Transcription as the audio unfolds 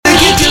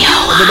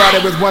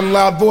Everybody with one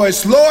loud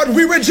voice. Lord,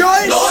 we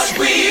rejoice. Lord,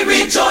 we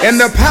rejoice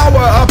in the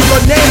power of your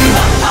name.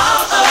 The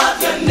power of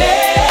your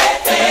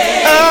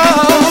name.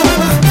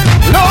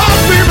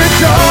 Lord, we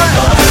rejoice.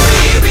 Lord,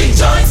 we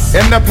rejoice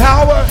in the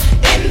power of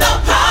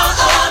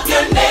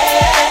your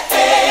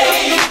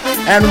name.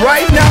 And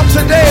right now,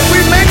 today, we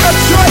make a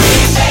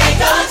choice,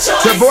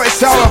 to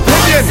voice our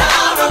opinion.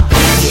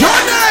 Your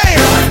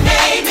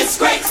name is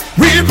great.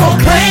 We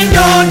proclaim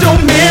your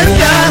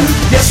dominion.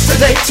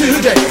 Yesterday,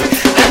 today,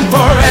 and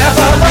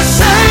forever the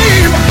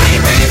same. We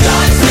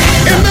rejoice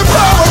in the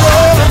power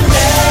of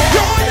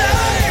your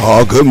name.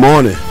 Oh, good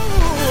morning.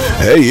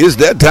 Hey, it's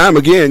that time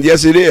again.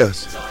 Yes, it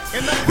is.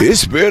 It's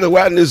Spirit of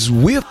Witness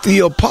with the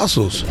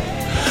Apostles.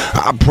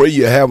 I pray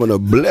you're having a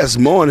blessed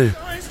morning.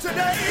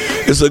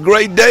 It's a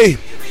great day.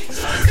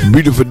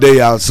 Beautiful day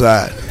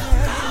outside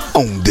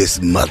on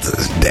this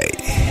Mother's Day.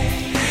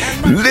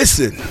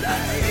 Listen,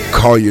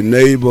 call your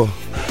neighbor,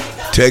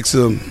 text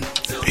them,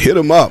 hit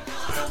them up,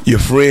 your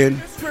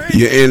friend,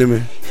 your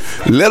enemy.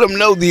 Let them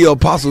know the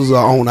Apostles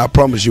are on. I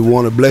promise you,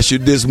 want to bless you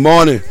this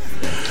morning.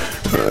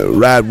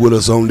 Ride with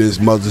us on this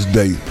Mother's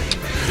Day.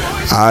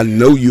 I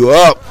know you're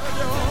up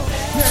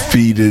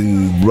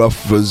feeding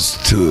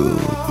breakfast to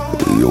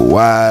your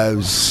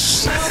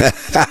wives.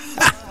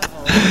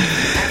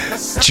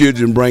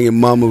 Children bringing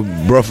mama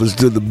breakfast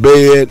to the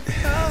bed.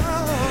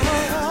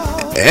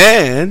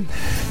 And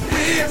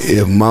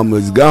if mama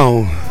is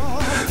gone,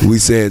 we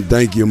saying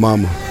thank you,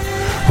 mama,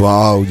 for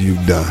all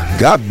you've done.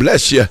 God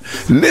bless you.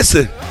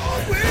 Listen,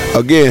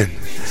 again,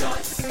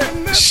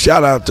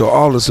 shout out to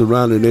all the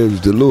surrounding areas,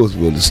 to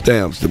Louisville, the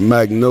Stamps, to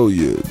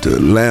Magnolia, to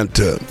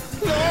Atlanta,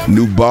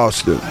 New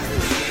Boston,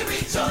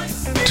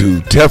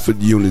 to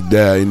Telford unit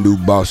there in New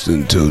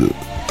Boston, to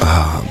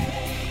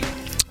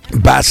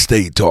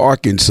Bi-State, to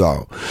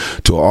Arkansas,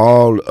 to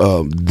all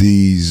of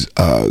these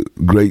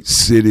great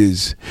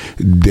cities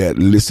that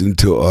listen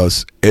to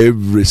us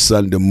every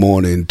Sunday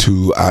morning,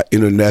 to our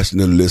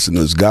international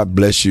listeners. God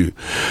bless you.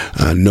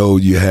 I know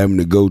you're having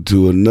to go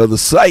to another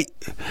site,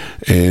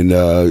 and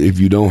if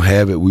you don't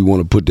have it, we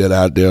want to put that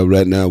out there.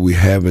 Right now we're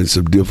having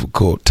some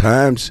difficult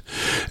times,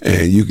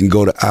 and you can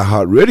go to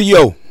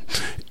iHeartRadio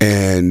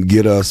and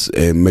get us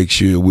and make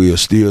sure we are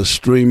still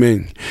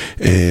streaming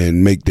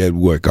and make that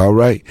work. All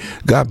right.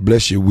 God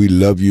bless you. We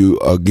love you.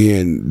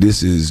 Again,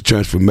 this is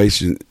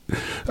Transformation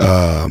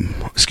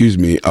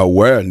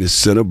Awareness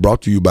Center,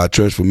 brought to you by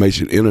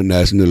Transformation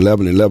International,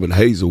 1111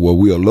 Hazel, where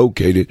we are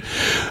located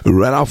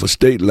right off of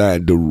State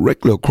Line,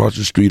 directly across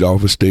the street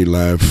off of State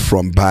Line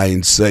from Buy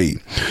and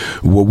Save,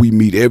 where we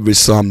meet every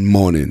Sunday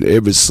morning.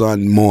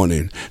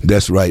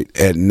 That's right,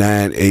 at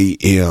 9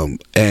 a.m.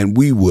 And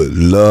we would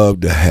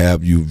love to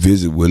have you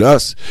visit with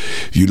us.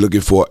 If you're looking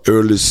for an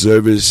early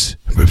service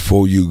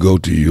before you go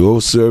to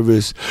your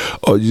service,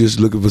 or you're just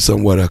looking for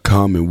somewhere to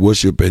come and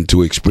worship and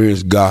to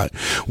experience God,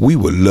 we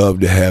would love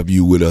to have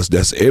you with us.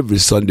 That's every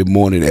Sunday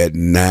morning at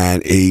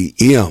 9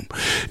 a.m.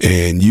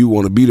 And you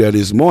want to be there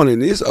this morning.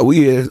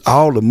 We ask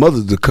all the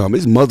mothers to come.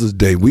 It's Mother's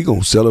Day. We're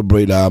going to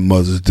celebrate our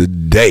mothers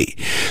today.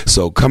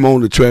 So come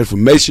on to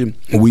Transformation.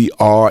 We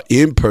are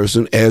in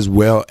person as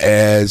well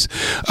as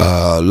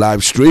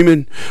live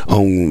streaming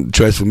on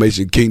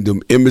Transformation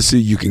Kingdom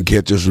Embassy. You can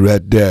catch us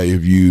right there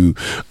if you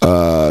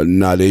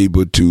not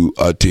able to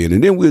attend.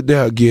 And then we're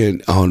there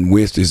again on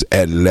Wednesdays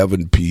at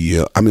 11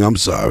 p.m.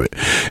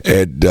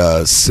 At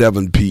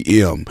 7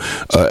 p.m.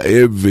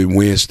 Every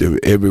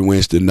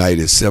Wednesday night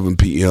at 7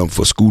 p.m.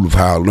 for School of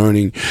Higher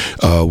Learning,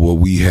 where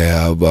we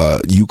have,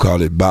 you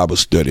call it Bible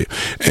study.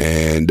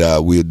 And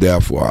we're there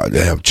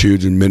to have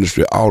children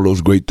ministry, all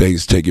those great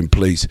things taking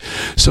place.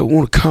 So we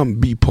want to come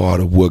be part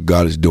of what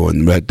God is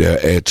doing right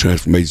there at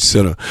Transformation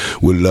Center.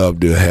 We'd love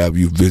to have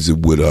you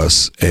visit with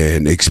us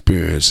and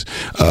experience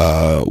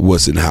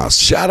what's in the house.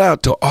 Shout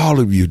out to all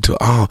of you.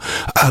 I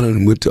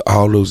done went to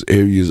all those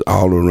areas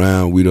all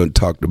around. We done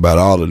talked about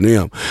all of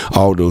them,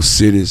 all those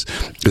cities.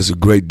 It's a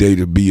great day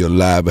to be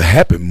alive. A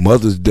happy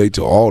Mother's Day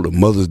to all the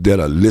mothers that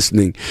are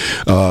listening,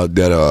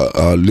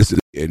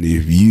 And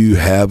if you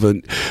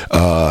haven't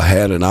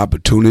had an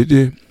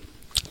opportunity,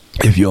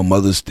 if your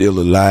mother's still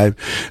alive,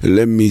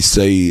 let me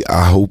say,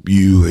 I hope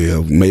you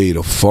have made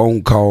a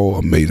phone call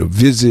or made a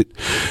visit,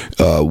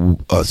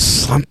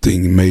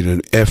 something, made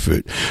an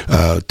effort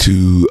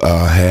to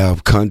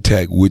have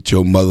contact with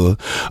your mother,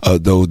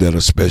 those that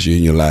are special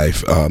in your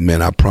life.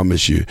 Man, I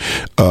promise you,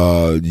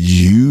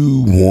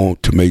 you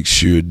want to make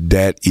sure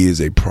that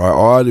is a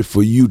priority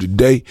for you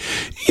today.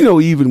 You know,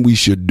 even we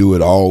should do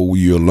it all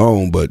year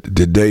long, but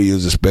today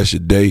is a special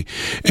day,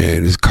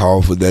 and it's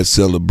called for that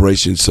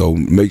celebration. So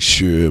make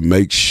sure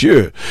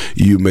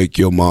you make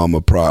your mom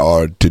a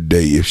priority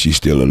today if she's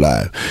still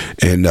alive.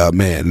 And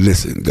man,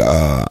 listen,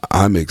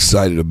 I'm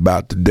excited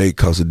about today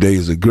because today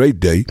is a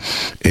great day.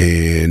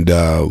 And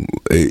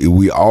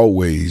we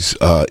always,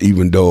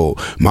 even though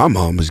my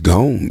mom is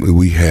gone,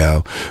 we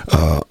have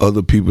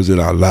other people in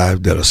our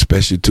lives that are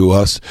special to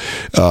us,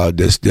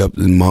 that step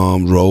in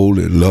mom's role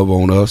and love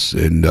on us.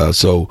 And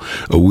so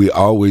we're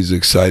always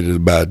excited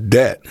about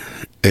that.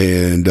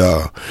 And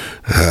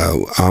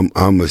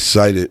I'm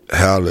excited.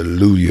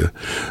 Hallelujah.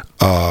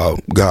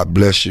 God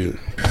bless you.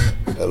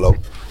 Hello.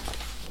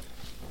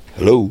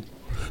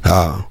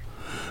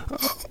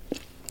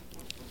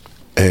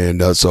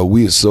 And so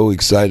we are so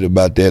excited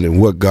about that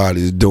and what God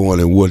is doing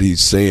and what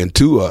he's saying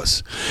to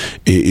us.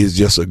 It is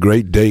just a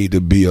great day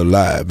to be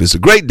alive. It's a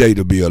great day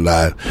to be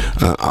alive.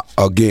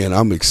 Again,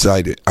 I'm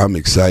excited. I'm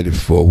excited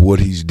for what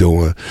he's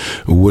doing,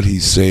 what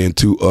he's saying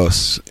to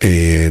us,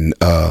 and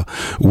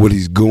what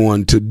he's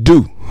going to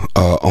do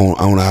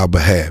on our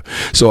behalf.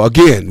 So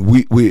again,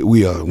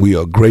 we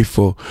are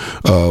grateful,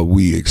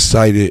 we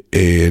excited,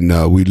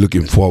 and we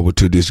looking forward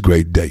to this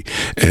great day.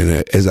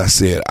 And as I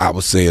said, I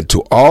was saying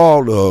to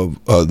all of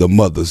the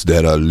mothers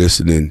that are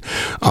listening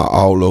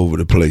all over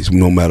the place,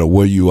 no matter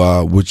where you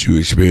are, what you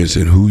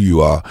experiencing, who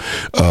you are,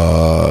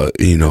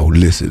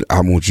 listen,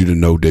 I want you to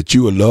know that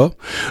you are loved.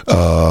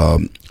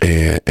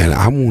 And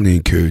I want to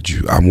encourage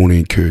you. I want to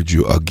encourage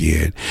you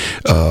again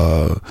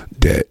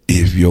that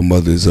if your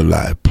mother is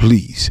alive,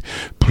 please,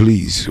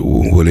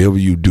 whatever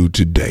you do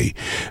today,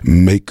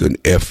 make an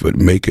effort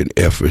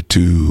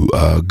to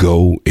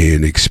go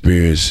and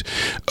experience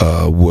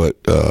what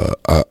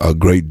a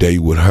great day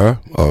with her,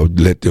 or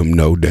let them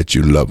know that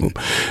you love them.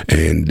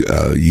 And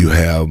you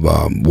have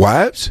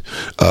wives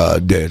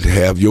that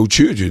have your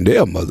children,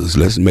 their mothers.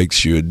 Let's make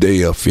sure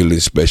they are feeling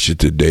special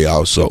today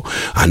also.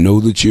 I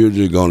know the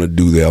children are going to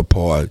do their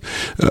part,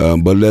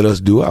 but let us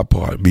do our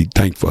part. Be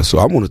thankful. So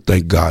I want to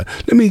thank God.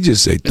 Let me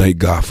just say thank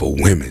God for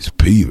women's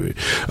period,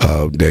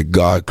 that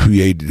God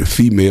created the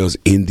females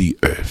in the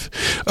earth,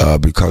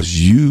 because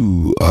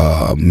you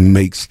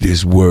makes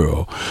this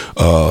world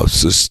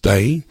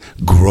sustain,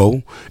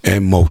 grow,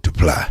 and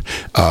multiply.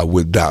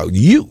 Without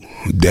you,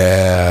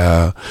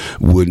 there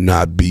would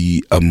not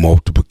be a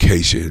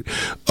multiplication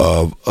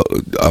of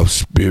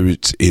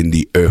spirits in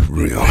the earth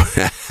realm.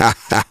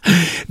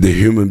 The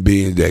human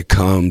being that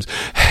comes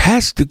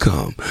has to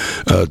come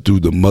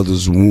through the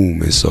mother's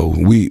womb. And so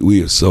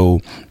we are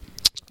so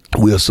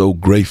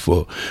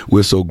grateful.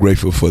 We're so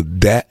grateful for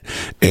that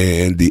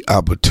and the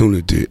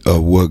opportunity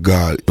of what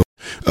God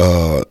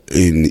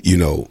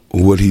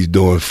what he's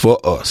doing for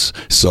us.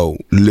 So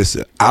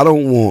listen, I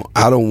don't want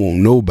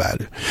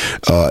nobody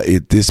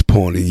at this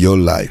point in your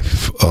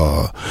life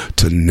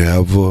to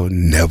never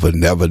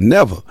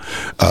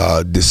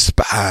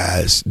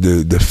despise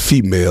the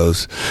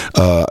females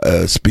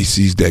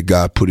species that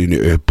God put in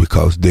the earth,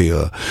 because they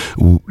are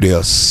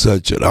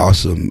such an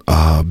awesome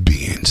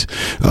beings.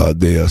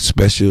 They are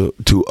special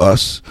to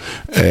us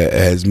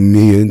as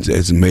men,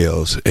 as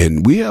males,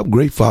 and we have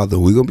great father.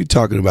 We're gonna be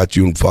talking about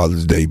you on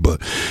Father's Day, but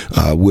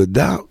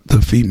without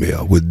the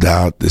female,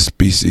 without the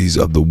species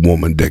of the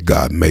woman that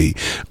God made,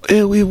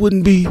 and it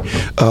wouldn't be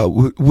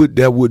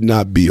that would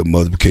not be a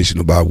multiplication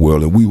of our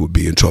world, and we would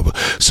be in trouble.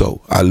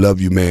 So I love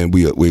you, man.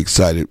 We're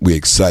excited. We're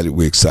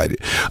excited.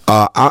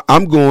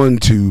 I'm going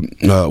to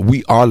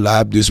we are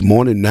live this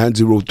morning,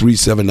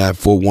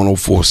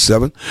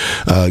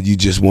 903-794-1047. You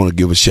just want to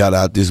give a shout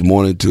out this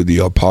morning to the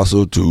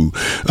apostle, to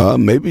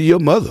maybe your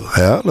mother.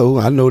 Hello,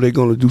 I know they're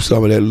going to do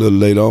some of that a little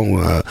later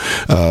on,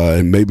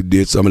 and maybe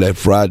did some of that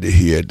Friday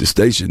here at the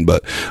station,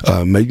 but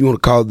maybe you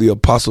want to call the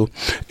apostle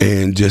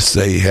and just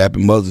say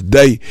happy Mother's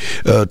Day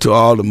to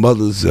all the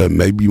mothers.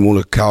 Maybe you want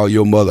to call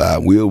your mother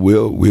out.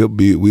 We'll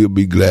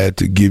be glad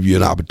to give you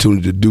an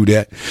opportunity to do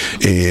that.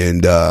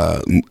 And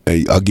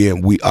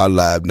again, we are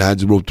live,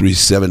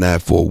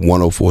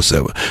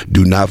 903-794-1047.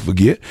 Do not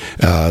forget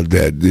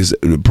that this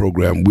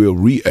program will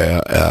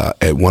re-air at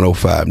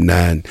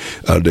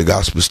 105.9 the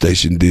gospel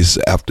station this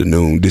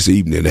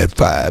evening at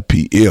 5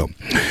 p.m.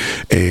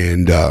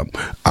 And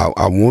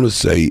I want to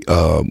say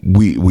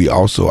we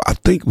also, I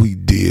think we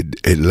did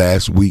it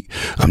last week.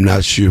 I'm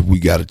not sure if we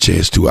got a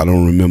chance to. I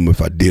don't remember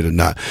if I did or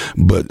not.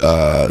 But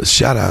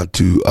shout out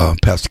to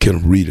Pastor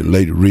Kenneth Reed and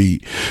Lady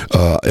Reed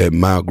at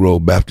Mount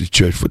Grove Baptist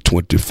Church for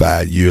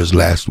 25 years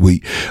last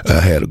week.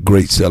 Had a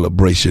great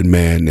celebration,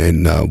 man,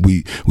 and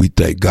we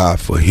thank God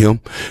for him.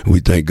 We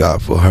thank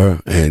God for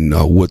her and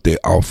what they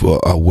offer,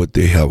 what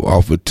they have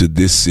offered to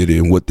this city,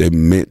 and what they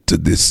meant to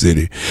this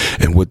city,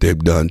 and what they've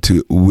done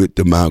with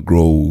the Mount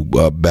Grove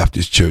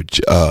Baptist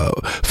Church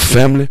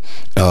family.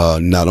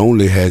 Not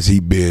only has he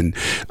been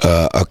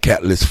a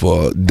catalyst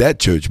for that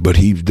church, but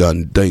he's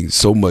done things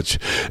so much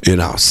in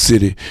our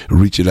city,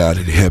 reaching out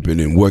and helping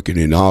and working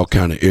in all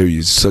kind of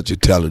areas. Such a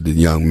talented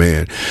young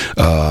man,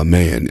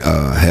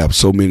 have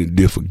so many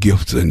different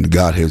gifts, and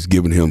God has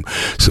given him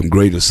some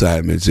great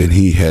assignments, and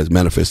he has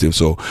manifested him.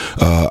 So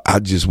I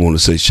just want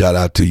to say shout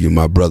out to you,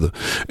 my brother,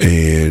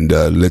 and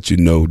let you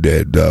know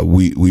that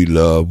we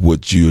love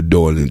what you're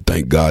doing, and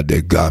thank God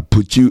that God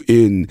put you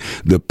in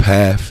the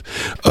path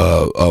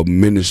of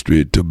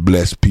ministry to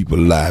bless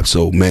people's lives.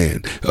 So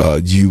man,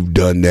 you've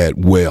done that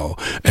well,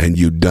 and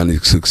you've done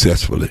it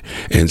successfully,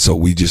 and so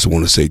we just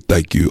want to say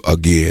thank you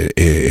again.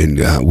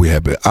 And we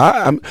have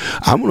I'm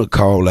going to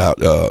call out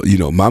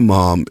my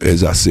mom,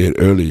 as I said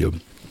earlier.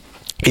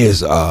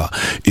 is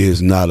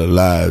not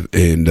alive,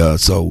 and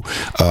so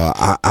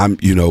I'm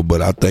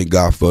but I thank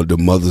God for the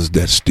mothers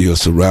that still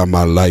surround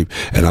my life.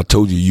 And I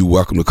told you're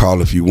welcome to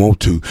call if you want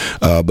to,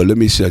 but let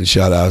me send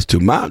shout outs to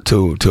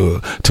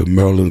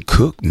Marilyn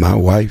Cook, my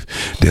wife.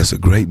 That's a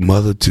great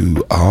mother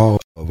to all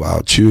of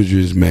our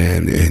children,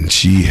 man, and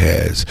she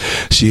has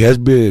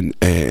been,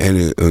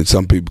 and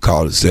some people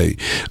call it, say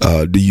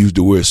they use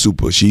the word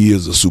super. She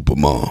is a super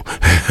mom.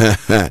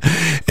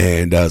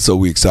 And so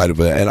we're excited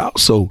for that. And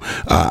also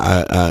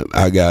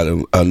I got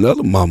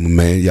another mama,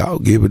 man. Y'all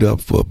give it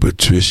up for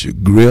Patricia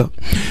Greer.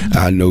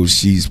 I know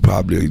she's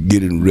probably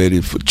getting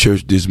ready for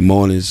church this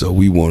morning, so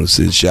we want to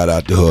send shout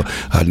out to her.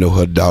 I know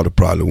her daughter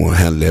probably won't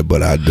handle that, but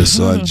the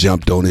son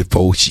jumped on it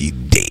before she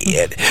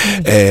did,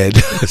 and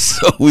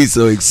so we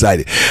so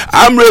excited.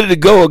 I'm ready to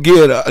go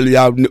again.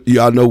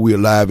 Y'all know we're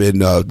live.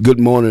 And good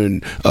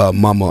morning,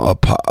 Mama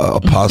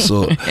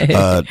Apostle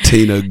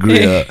Tina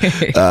Greer,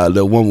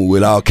 the woman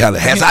with all kind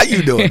of hats. How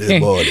you doing this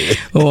morning?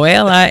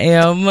 Well,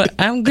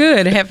 I'm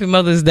good. Happy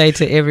Mother's Day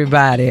to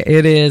everybody.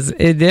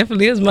 It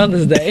definitely is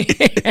Mother's Day.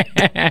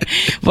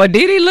 But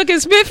Dee Dee looking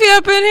spiffy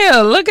up in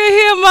here. Look at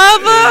here,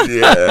 Mother.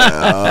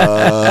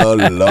 Yeah. Oh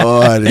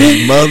Lord,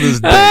 it's Mother's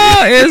Day.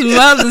 Oh, it's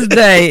Mother's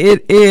Day.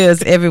 It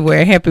is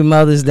everywhere. Happy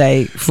Mother's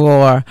Day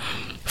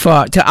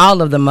to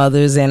all of the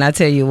mothers. And I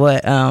tell you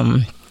what,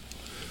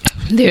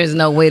 there's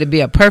no way to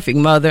be a perfect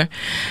mother,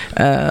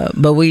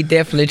 but we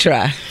definitely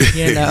try.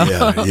 You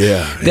know,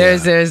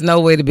 there's no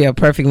way to be a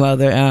perfect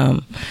mother,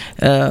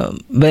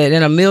 but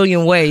in a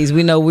million ways,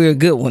 we know we're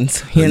good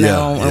ones. You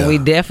know, and we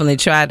definitely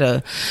try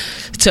to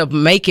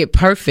make it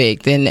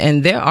perfect.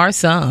 And there are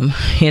some,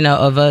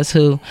 of us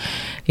who,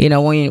 when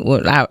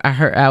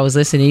I was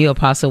listening to you,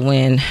 Apostle,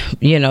 when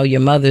your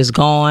mother's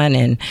gone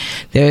and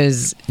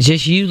there's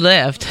just you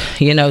left,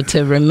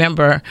 to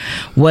remember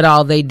what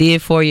all they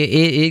did for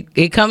you.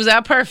 It comes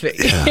out perfect.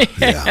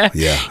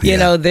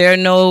 There are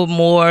no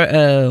more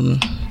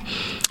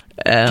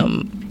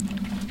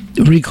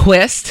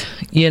request.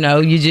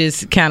 You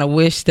just kind of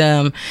wish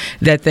them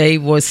that they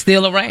were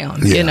still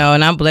around. And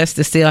I'm blessed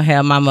to still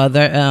have my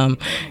mother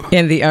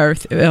in the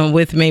earth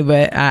with me.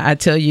 But I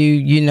tell you,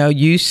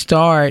 you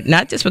start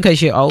not just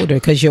because you're older,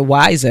 because you're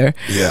wiser.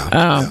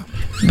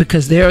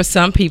 Because there are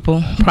some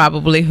people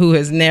probably who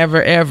has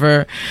never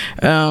ever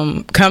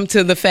come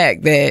to the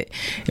fact that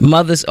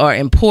mothers are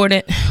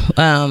important.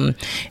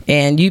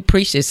 And you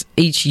preach this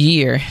each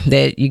year,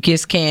 that you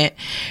just can't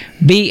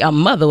be a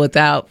mother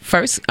without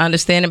first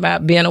understanding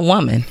about being a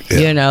woman.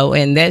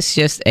 And that's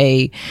just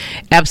a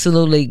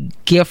absolutely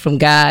gift from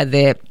God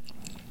that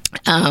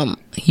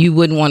you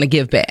wouldn't want to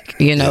give back,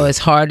 as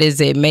hard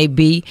as it may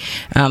be,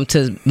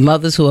 to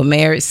mothers who are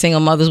married,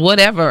 single mothers,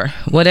 whatever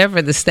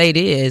the state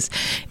is.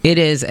 It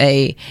is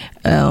a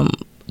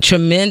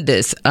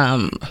tremendous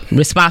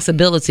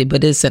responsibility,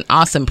 but it's an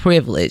awesome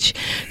privilege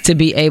to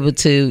be able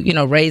to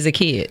raise a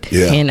kid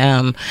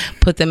and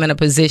put them in a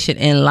position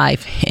in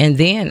life, and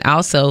then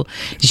also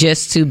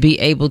just to be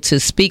able to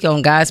speak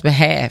on God's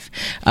behalf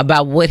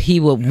about what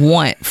He would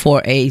want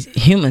for a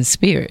human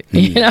spirit.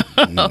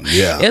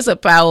 It's a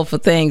powerful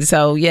thing.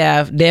 So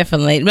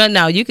definitely. But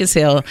no, you can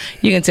tell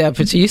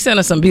Patricia, you sent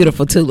her some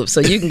beautiful tulips,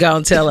 so you can go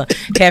and tell her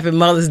Happy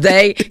Mother's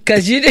Day,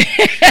 because you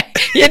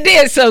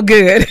did so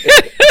good.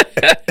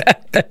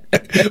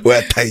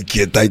 Well, thank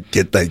you.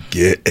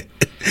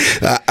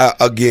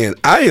 Again,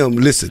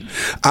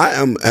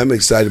 I'm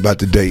excited about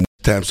the day.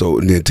 Time, so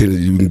then Tina,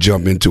 you can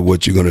jump into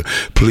what you're gonna.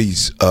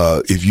 Please,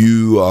 if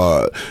you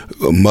are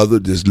a mother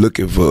that's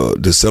looking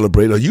to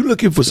celebrate, or you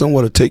looking for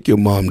someone to take your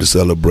mom to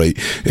celebrate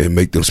and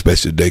make them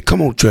special day,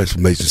 come on,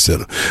 Transformation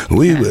Center.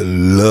 We would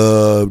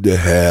love to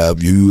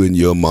have you and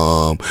your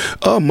mom.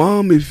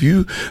 Mom, if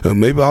you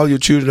maybe all your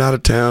children out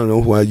of town,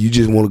 or why you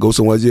just want to go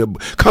somewhere else,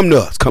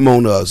 come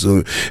on to us,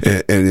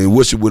 and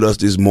worship with us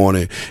this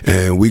morning,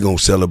 and we gonna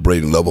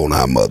celebrate and love on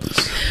our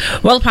mothers.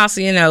 Well,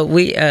 Apostle,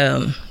 we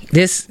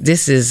this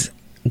is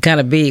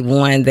gonna be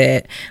one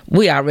that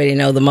we already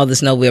know. The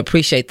mothers know we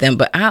appreciate them,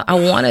 but I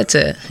wanted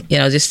to,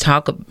 just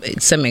talk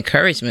some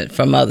encouragement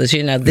from mothers.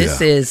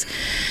 This is,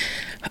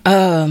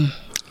 I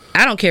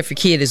don't care if your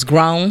kid is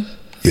grown,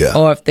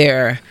 or if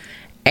they're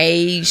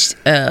aged,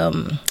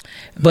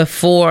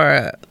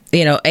 before,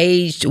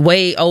 aged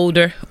way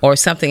older, or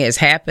something has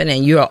happened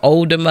and you're an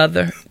older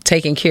mother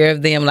taking care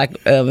of them. Like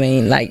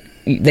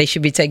they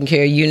should be taking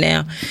care of you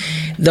now.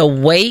 The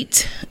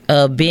weight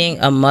of being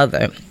a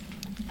mother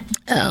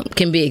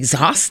can be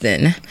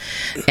exhausting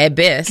at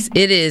best.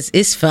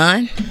 It's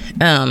fun,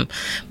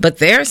 but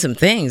there are some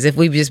things, if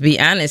we just be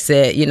honest,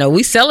 that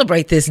we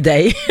celebrate this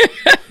day.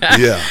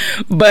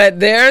 But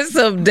there are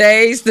some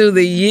days through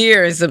the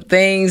year and some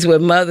things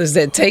with mothers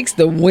that takes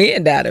the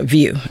wind out of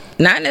you.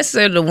 Not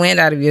necessarily the wind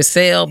out of your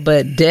sail,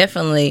 but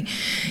definitely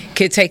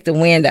could take the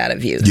wind out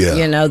of you.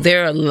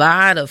 There are a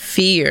lot of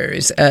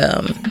fears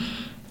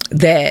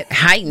that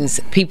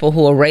heightens people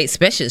who are raised,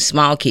 especially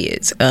small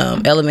kids,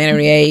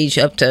 elementary age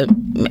up to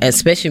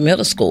especially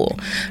middle school,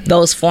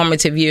 those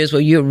formative years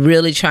where you're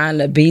really trying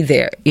to be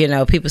there. You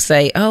know, people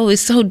say, oh,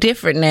 it's so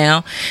different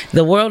now.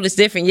 The world is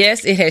different.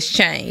 Yes, it has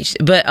changed,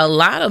 but a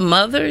lot of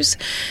mothers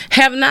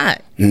have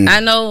not.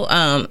 I know,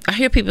 I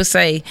hear people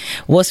say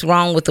what's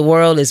wrong with the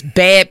world is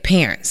bad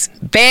parents,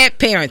 bad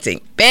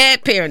parenting,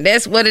 bad parent.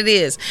 That's what it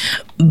is.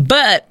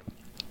 But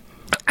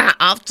I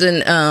often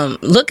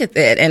look at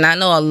that, and I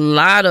know a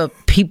lot of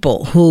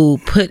people who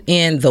put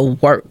in the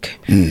work,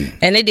 and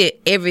they did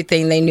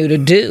everything they knew to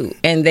do,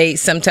 and they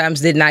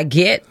sometimes did not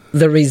get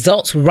the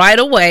results right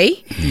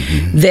away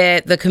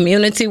that the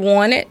community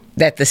wanted,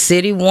 that the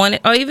city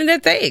wanted, or even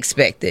that they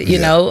expected. You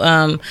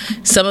know,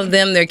 some of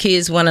them, their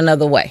kids went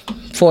another way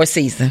for a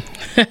season,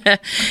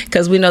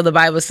 because we know the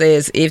Bible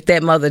says if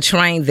that mother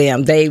trained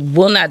them, they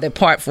will not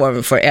depart from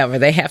it forever.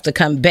 They have to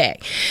come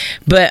back.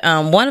 But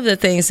one of the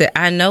things that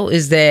I know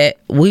is that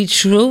we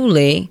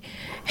truly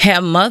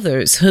have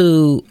mothers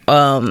who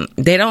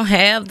they don't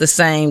have the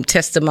same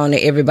testimony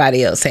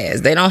everybody else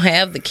has. They don't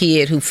have the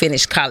kid who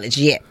finished college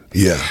yet.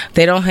 Yeah.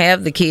 They don't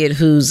have the kid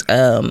who's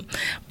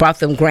brought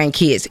them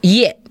grandkids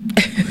yet.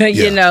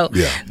 You know,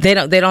 they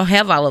don't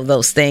have all of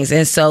those things,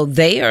 and so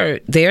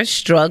they're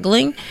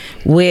struggling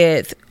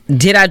with,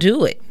 did I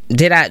do it?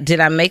 Did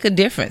I make a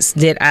difference?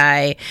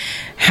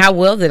 How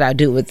well did I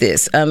do with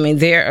this? I mean,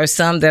 there are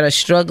some that are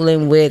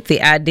struggling with the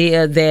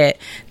idea that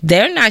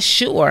they're not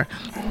sure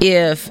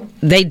if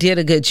they did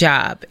a good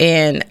job.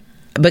 And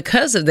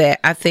because of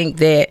that, I think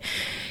that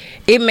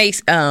it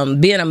makes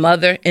being a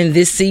mother in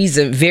this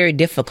season very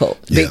difficult,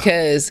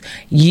 because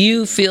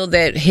you feel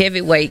that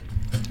heavyweight.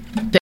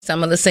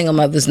 Some of the single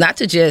mothers, not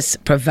to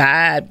just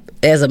provide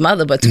as a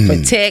mother, but to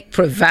protect,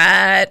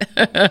 provide,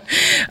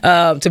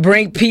 to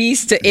bring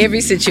peace to every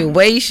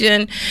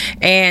situation,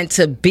 and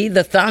to be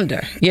the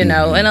thunder, you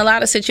know, in a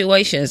lot of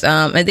situations.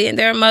 And then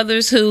there are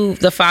mothers who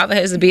the father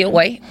has to be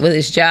away with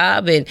his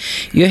job, and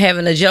you're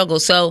having to juggle.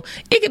 So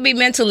it can be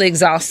mentally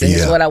exhausting,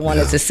 is what I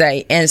wanted to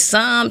say. And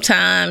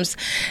sometimes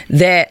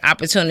that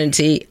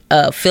opportunity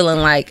of feeling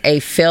like a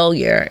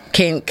failure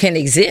can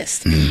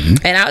exist.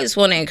 And I just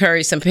want to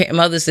encourage some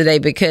mothers today,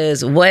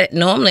 because what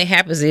normally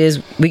happens is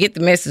we get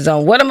the message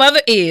on what a mother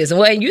is.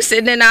 Well, you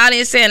sitting in the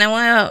audience saying,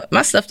 well,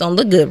 my stuff don't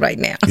look good right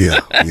now. Yeah.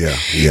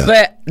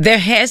 But there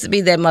has to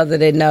be that mother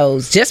that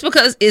knows, just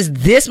because it's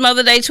this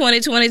Mother Day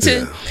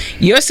 2022,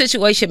 your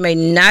situation may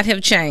not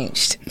have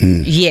changed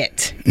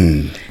yet,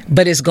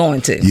 but it's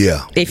going to.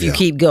 If you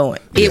keep going.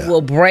 It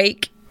will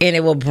break, and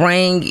it will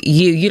bring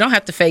you don't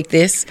have to fake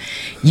this.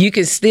 You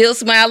can still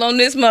smile on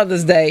this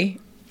Mother's Day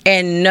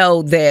and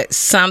know that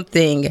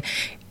something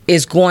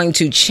is going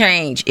to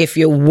change if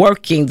you're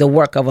working the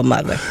work of a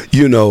mother.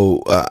 You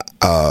know,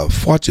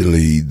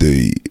 fortunately,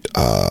 the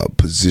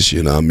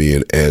position I'm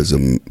in as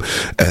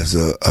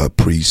a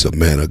priest, a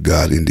man of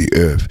God in the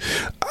earth,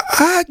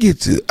 I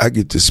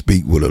get to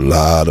speak with a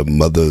lot of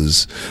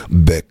mothers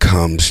that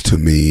comes to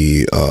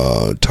me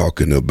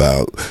talking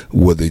about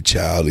where their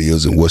child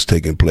is and what's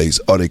taking place.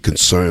 Are they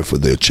concerned for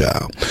their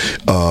child?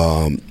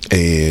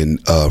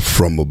 And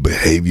from a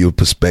behavioral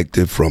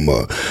perspective, from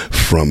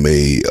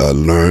a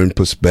learned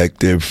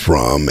perspective,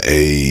 from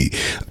a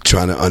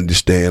trying to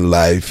understand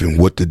life and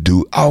what to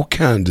do, all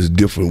kinds of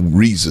different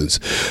reasons.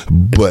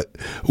 But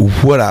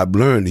what I've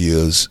learned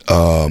is,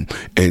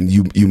 and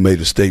you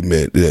made a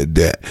statement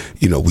that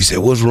you know, we said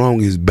what's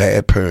wrong is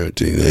bad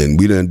parenting and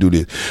we didn't do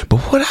this. But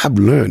what I've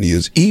learned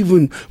is,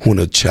 even when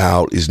a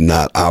child is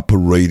not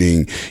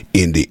operating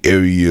in the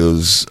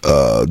areas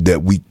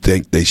that we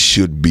think they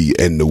should be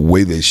and the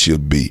way they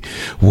should be,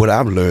 what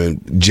I've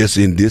learned just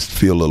in this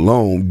field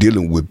alone,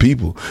 dealing with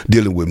people,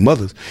 dealing with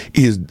mothers,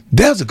 is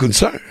there's a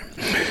concern.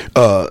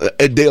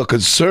 They are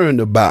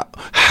concerned about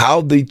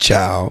how the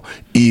child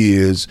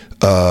is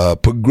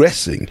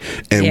progressing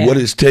and what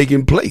is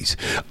taking place.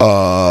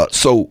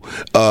 So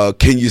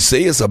can you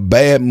say it's a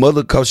bad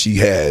mother because she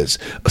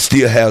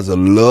still has a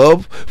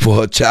love for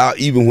her child,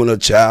 even when her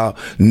child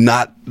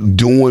not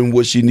doing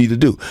what she need to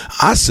do?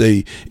 I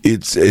say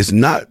it's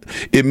not.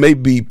 It may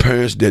be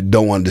parents that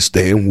don't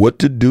understand what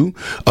to do,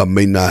 or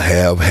may not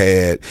have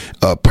had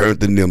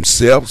parenting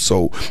themselves,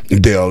 so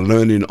they are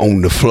learning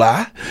on the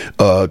fly,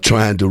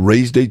 trying to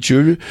raise their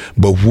children.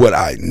 But what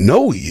I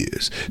know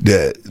is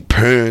that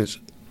parents,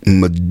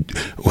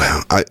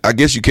 well, I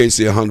guess you can't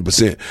say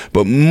 100%,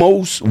 but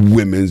most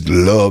women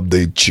love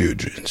their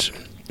children.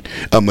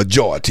 A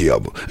majority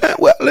of them.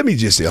 Well, let me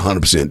just say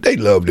 100%. They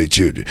love their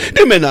children.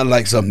 They may not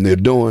like something they're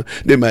doing.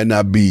 They might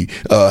not be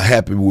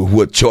happy with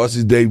what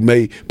choices they've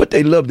made, but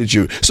they love their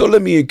children. So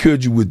let me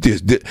encourage you with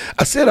this.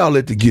 I said all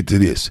that to get to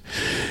this.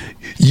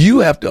 You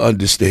have to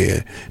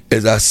understand,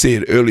 as I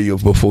said earlier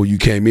before you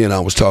came in, I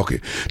was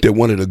talking, that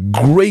one of the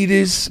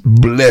greatest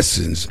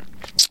blessings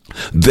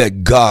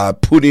that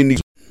God put in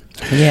these,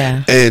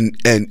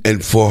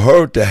 and for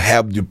her to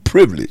have the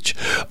privilege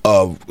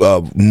of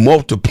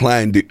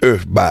multiplying the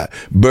earth by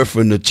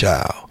birthing a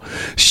child,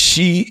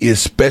 she is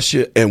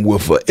special and will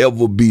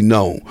forever be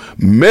known.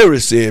 Mary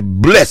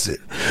said, blessed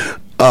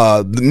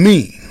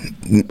me,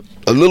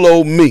 a little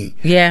old me,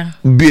 Yeah.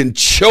 been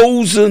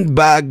chosen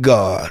by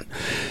God,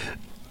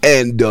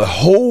 and the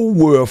whole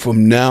world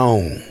from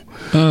now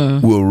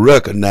on will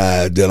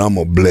recognize that I'm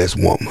a blessed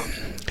woman.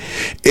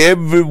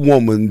 Every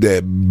woman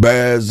that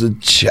bears a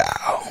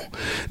child,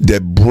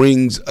 that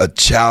brings a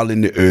child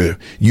in the earth,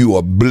 you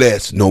are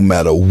blessed no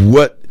matter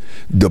what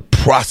the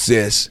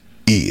process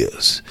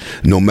is.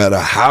 No matter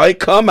how it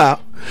come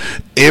out,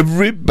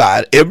 every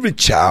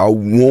child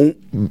won't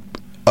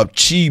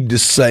achieve the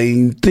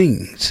same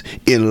things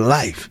in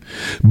life.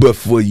 But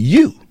for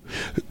you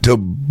to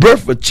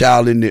birth a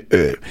child in the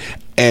earth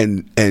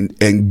and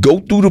go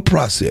through the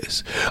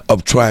process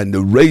of trying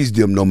to raise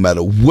them no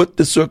matter what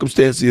the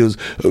circumstance is.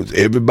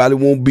 Everybody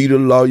won't be the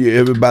lawyer,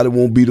 everybody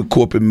won't be the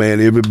corporate man,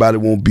 everybody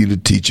won't be the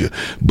teacher,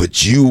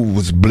 but you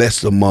was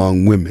blessed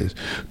among women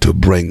to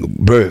bring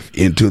birth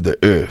into the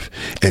earth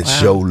and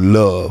show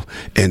love,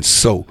 and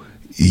so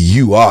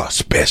you are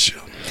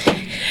special.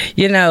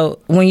 You know,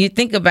 when you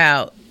think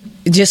about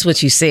just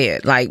what you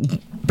said, like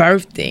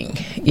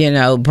birthing, you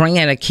know,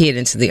 bringing a kid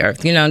into the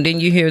earth, you know, and then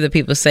you hear the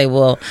people say,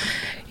 well,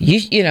 you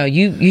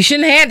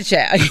shouldn't have had a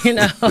child, you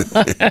know.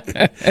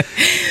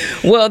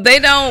 Well, they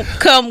don't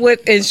come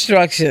with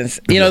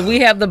instructions. You know, we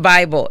have the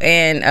Bible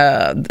and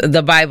and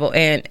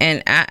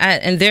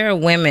there are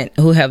women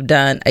who have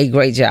done a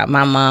great job.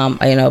 My mom,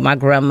 you know, my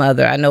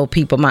grandmother, I know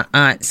people, my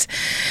aunts,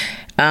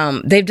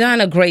 they've done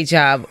a great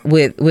job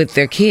with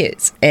their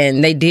kids,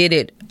 and they did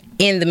it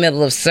in the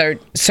middle of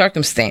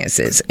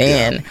circumstances,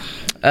 and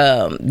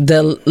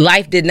the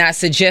life did not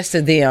suggest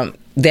to them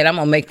that I'm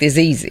gonna make this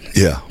easy.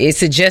 Yeah, it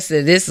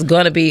suggested this is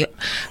gonna be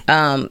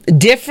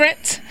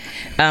different.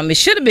 It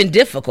should have been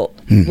difficult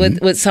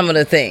with some of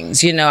the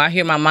things. You know, I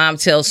hear my mom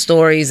tell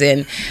stories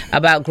and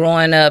about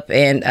growing up,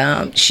 and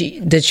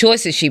the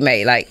choices she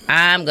made. Like,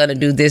 I'm gonna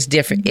do this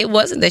different. It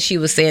wasn't that she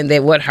was saying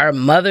that what her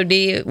mother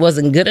did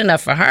wasn't good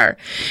enough for her.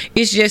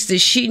 It's just that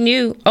she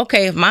knew,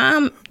 okay, if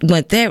mom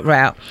went that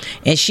route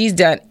and she's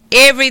done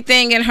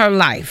everything in her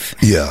life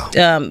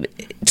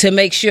to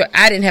make sure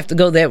I didn't have to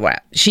go that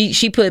route.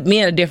 She put me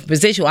in a different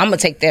position. Well, I'm going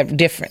to take that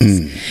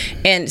difference.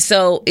 And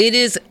so it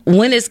is,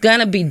 when it's going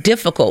to be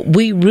difficult,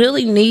 we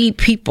really need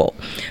people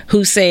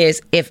who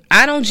says, if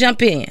I don't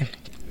jump in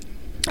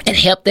and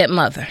help that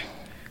mother,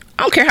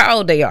 I don't care how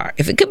old they are.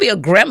 If it could be a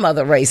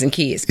grandmother raising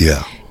kids,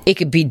 it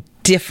could be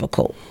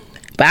difficult.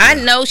 But I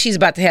know she's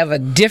about to have a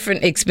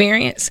different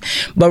experience.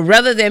 But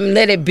rather than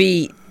let it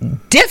be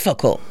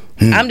difficult,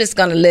 I'm just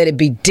going to let it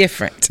be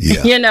different,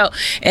 you know,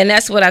 and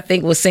that's what I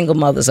think with Single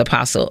Mothers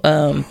Apostle.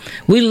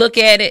 We look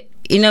at it,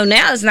 you know,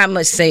 now it's not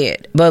much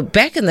said, but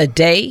back in the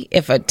day,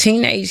 if a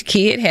teenage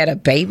kid had a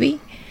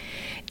baby,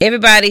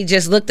 everybody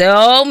just looked at,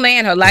 oh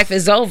man, her life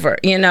is over,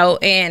 you know,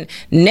 and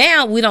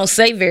now we don't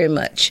say very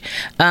much.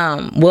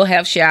 We'll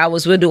have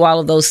showers, we'll do all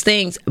of those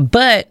things,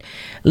 but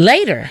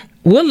later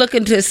we're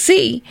looking to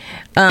see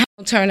how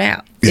it'll turn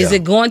out. Is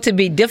it going to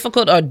be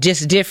difficult or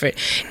just different?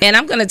 And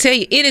I'm going to tell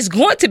you, it is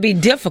going to be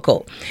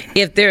difficult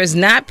if there is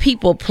not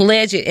people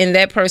pledging in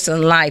that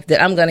person's life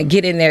that I'm going to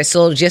get in there,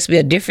 so it'll just be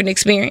a different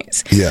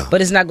experience.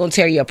 But it's not going to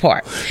tear you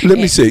apart. Let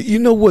me say, you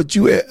know what?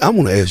 I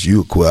want to ask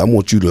you a question. I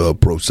want you to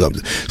approach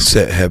something.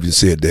 Having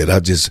said that, I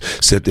just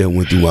sat there and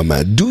went through my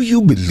mind. Do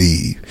you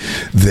believe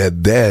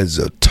that there's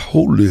a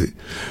totally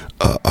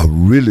a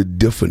really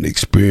different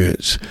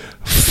experience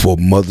for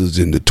mothers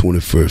in the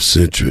 21st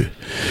century?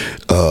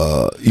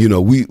 You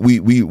know,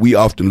 we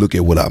often look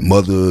at what our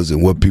mothers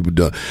and what people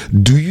done.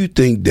 Do you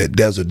think that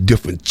there's a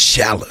different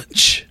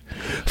challenge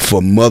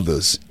for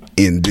mothers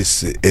in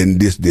this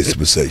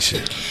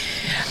dispensation?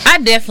 I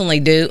definitely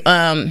do.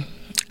 I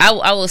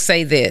will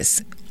say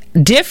this: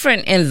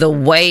 different in the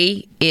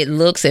way it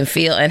looks and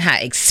feel and how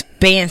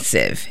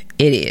expansive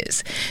it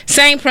is.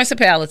 Same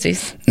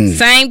principalities,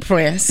 same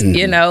prince,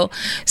 you know,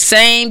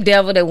 same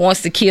devil that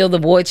wants to kill the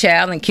boy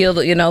child and kill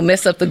the, you know,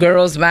 mess up the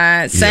girl's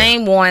mind,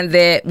 same one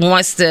that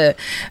wants to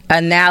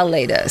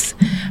annihilate us.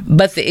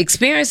 But the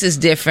experience is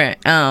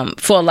different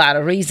for a lot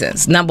of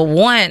reasons. Number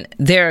one,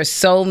 there are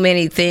so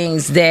many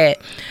things that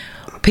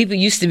people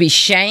used to be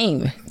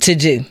shamed to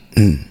do.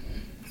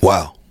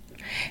 Wow.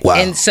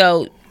 And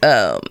so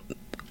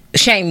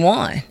shame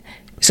won.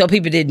 So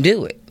people didn't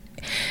do it.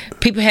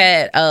 People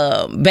had,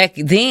 back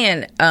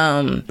then,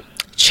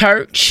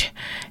 church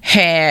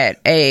had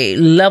a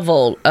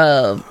level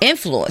of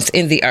influence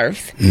in the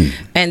earth,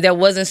 and there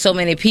wasn't so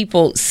many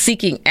people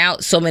seeking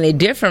out so many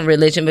different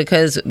religions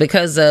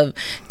because of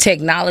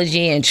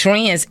technology and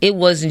trends. It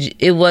wasn't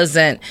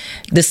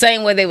the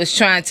same way they was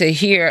trying to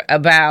hear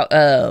about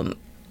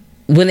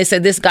when they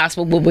said this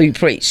gospel will be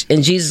preached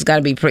and Jesus got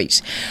to be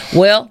preached.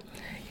 Well,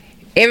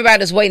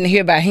 everybody's waiting to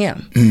hear about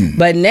him,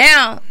 but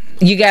now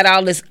you got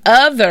all this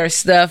other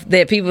stuff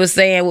that people are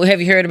saying, well, have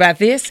you heard about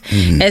this?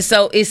 And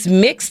so it's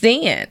mixed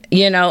in,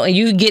 you know, and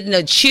you getting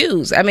to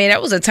choose. I mean,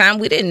 that was a time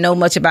we didn't know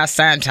much about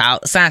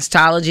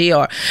Scientology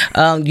or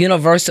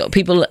universal,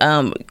 people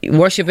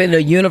worshiping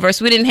the universe.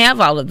 We didn't have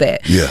all of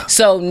that.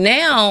 So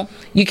now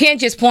you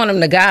can't just point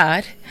them to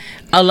God.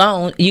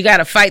 alone. You got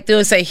to fight through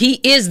and say he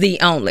is the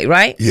only,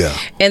 right? Yeah.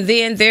 And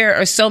then there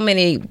are so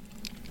many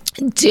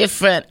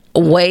different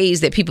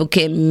ways that people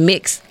can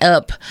mix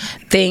up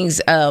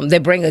things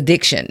that bring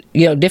addiction,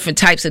 different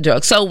types of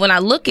drugs. So when I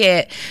look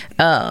at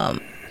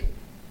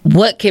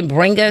what can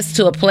bring us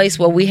to a place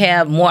where we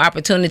have more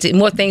opportunity,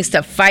 more things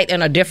to fight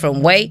in a different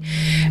way,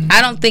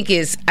 I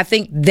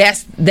think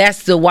that's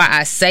the why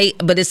I say,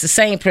 but it's the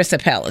same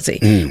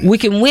principality. We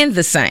can win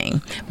the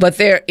same, but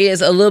there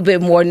is a little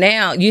bit more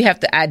now. You have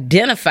to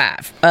identify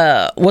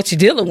what you're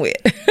dealing with.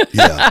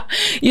 Yeah.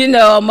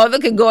 A mother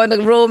could go in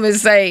the room and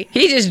say,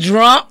 he just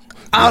drunk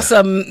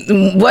some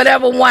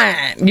whatever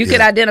wine. You could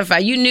identify.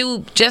 You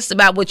knew just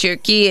about what your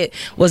kid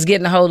was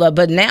getting a hold of,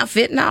 but now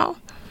fentanyl.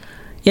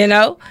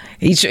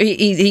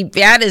 He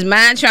out his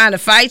mind trying to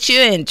fight you,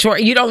 and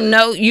you don't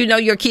know.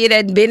 Your kid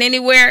hadn't been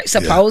anywhere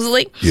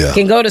supposedly. Yeah.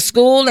 Can go to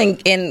school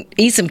and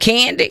eat some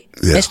candy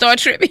and start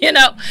tripping.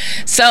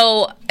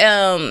 So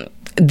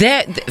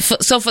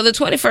so for the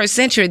 21st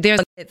century, there's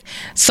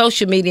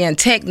social media and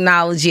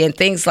technology and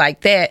things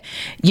like that.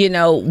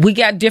 We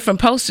got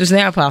different posters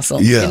now,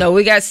 Apostle. Yeah.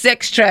 We got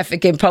sex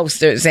trafficking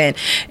posters, and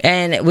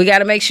we got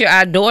to make sure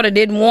our daughter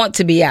didn't want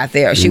to be out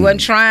there. She wasn't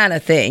trying a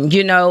thing.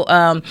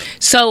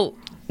 So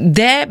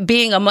that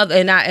being a mother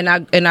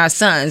and our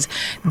sons,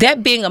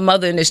 that being a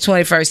mother in this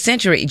 21st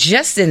century,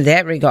 just in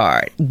that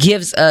regard,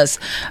 gives us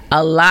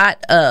a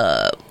lot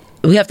of.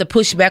 We have to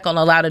push back on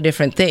a lot of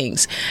different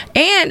things.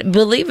 And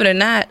believe it or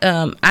not,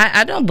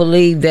 I don't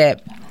believe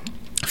that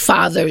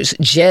fathers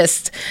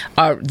just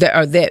are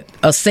that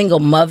a single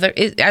mother.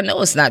 I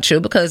know it's not true,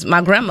 because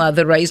my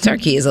grandmother raised her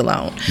kids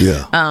alone.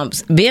 Yeah.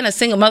 Being a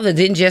single mother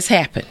didn't just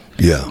happen.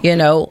 Yeah.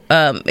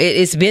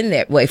 It's been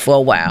that way for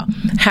a while.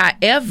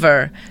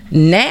 However,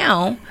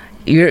 now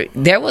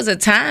there was a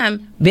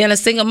time being a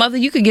single mother,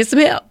 you could get some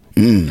help.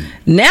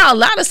 Now a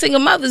lot of single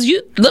mothers,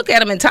 you look at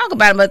them and talk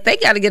about them, but they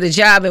got to get a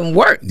job and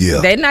work. Yeah.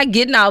 They're not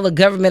getting all the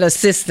government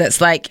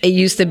assistance like it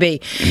used to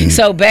be.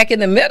 So back in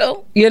the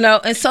middle,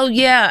 and so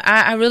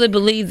I really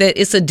believe that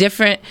it's a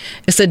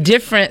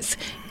difference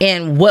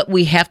in what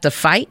we have to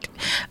fight,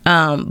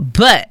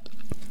 but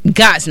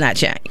God's not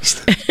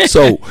changed.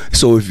 So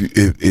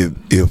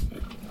if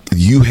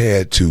you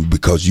had to,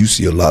 because you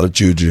see a lot of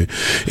children,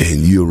 and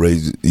you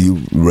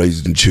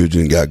raising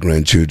children, got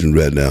grandchildren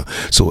right now.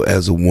 So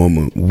as a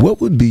woman, what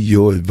would be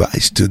your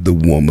advice to the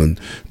woman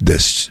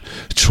that's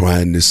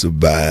trying to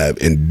survive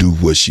and do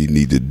what she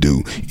need to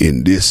do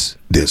in this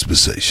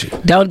dispensation?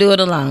 Don't do it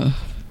alone.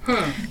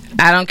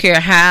 I don't care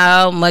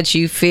how much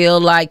you feel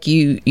like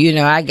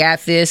I got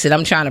this and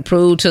I'm trying to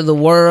prove to the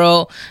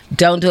world.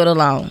 Don't do it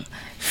alone.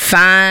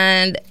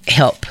 Find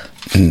help.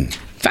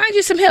 Find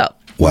you some help.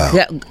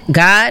 Wow.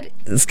 God,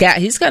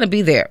 he's going to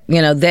be there.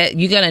 That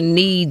you're going to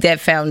need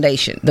that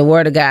foundation, the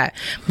Word of God.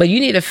 But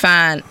you need to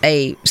find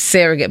a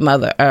surrogate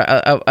mother,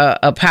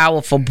 a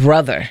powerful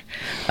brother.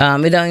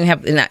 It don't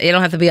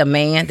have to be a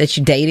man that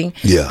you're dating.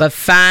 Yeah. But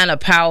find a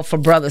powerful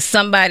brother,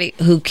 somebody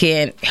who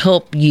can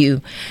help you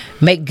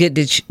make good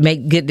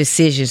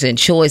decisions and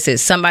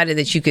choices. Somebody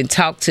that you can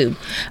talk to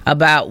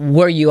about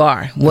where you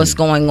are, what's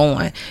going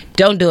on.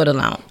 Don't do it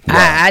alone.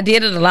 Wow. I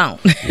did it alone.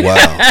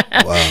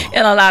 Wow.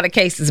 In a lot of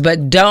cases,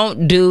 but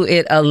don't do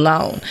it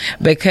alone,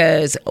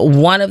 because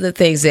one of the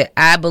things that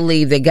I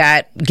believe that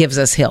God gives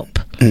us help.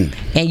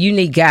 And you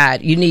need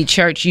God, you need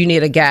church, you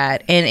need a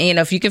guide. And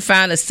if you can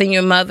find a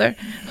senior mother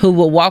who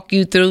will walk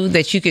you through,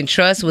 that you can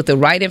trust with the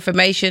right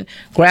information,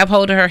 grab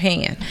hold of her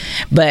hand.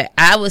 But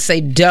I would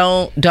say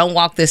don't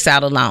walk this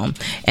out alone.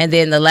 And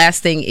then the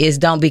last thing is,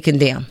 don't be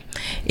condemned.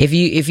 If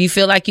you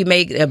feel like you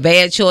made a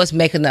bad choice,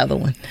 make another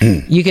one.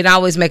 You can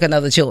always make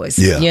another choice.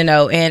 Yeah.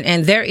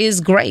 And there is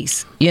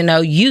grace.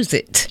 Use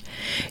it.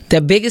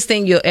 The biggest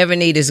thing you'll ever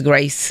need is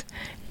grace,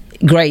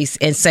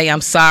 and say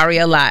I'm sorry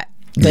a lot.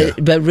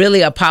 But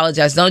really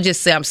apologize. Don't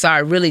just say I'm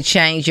sorry. Really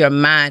change your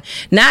mind.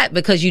 Not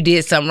because you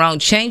did something wrong.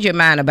 Change your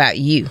mind about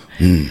you.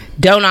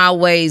 Don't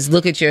always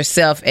look at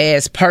yourself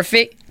as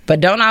perfect, but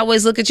don't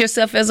always look at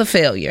yourself as a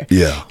failure.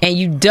 Yeah. And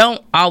you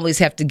don't always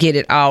have to get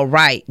it all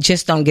right.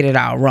 Just don't get it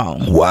all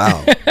wrong.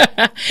 Wow.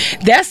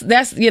 That's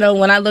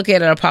when I look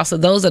at it, Apostle,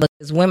 those are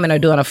women are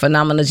doing a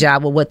phenomenal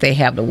job with what they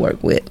have to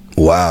work with.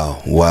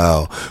 Wow.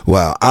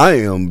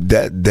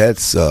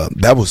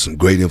 That was some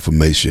great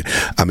information.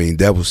 I mean,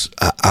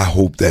 I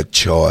hope that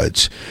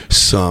charged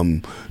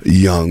some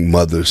young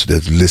mothers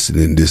that's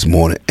listening this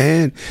morning,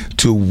 and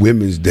to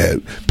women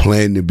that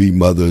plan to be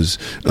mothers,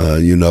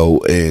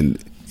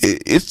 and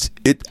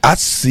I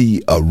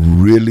see a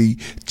really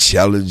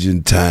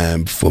challenging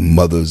time for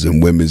mothers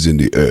and women in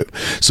the earth.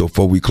 So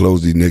before we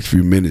close these next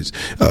few minutes,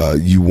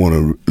 you want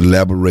to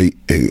elaborate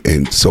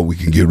and so we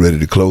can get ready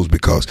to close,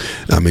 because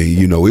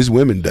it's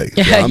Women's Day.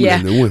 So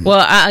yeah.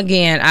 Well,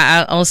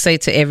 I'll say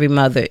to every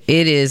mother,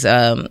 it is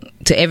to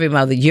every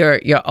mother,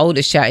 your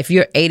oldest child. If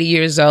you're 80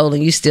 years old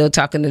and you still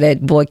talking to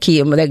that boy,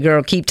 that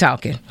girl, keep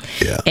talking,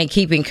 and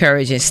keep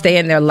encouraging. Stay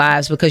in their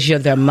lives, because you're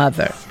their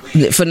mother.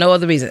 for no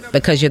other reason,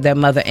 because you're their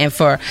mother. And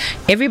for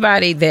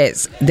everybody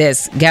that's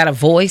got a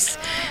voice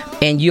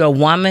and you're a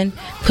woman,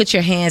 put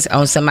your hands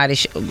on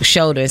somebody's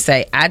shoulder and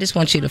say, I just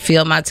want you to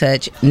feel my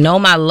touch, know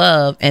my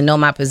love, and know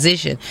my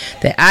position,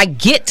 that I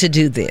get to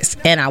do this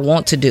and I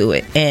want to do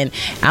it, and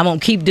I'm gonna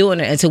keep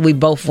doing it until we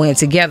both win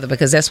together,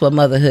 because that's what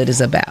motherhood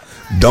is about.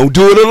 Don't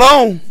do it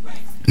alone.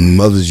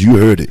 Mothers, you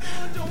heard it.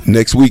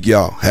 Next week,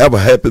 y'all, have a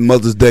happy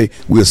Mother's Day.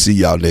 We'll see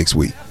y'all next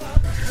week.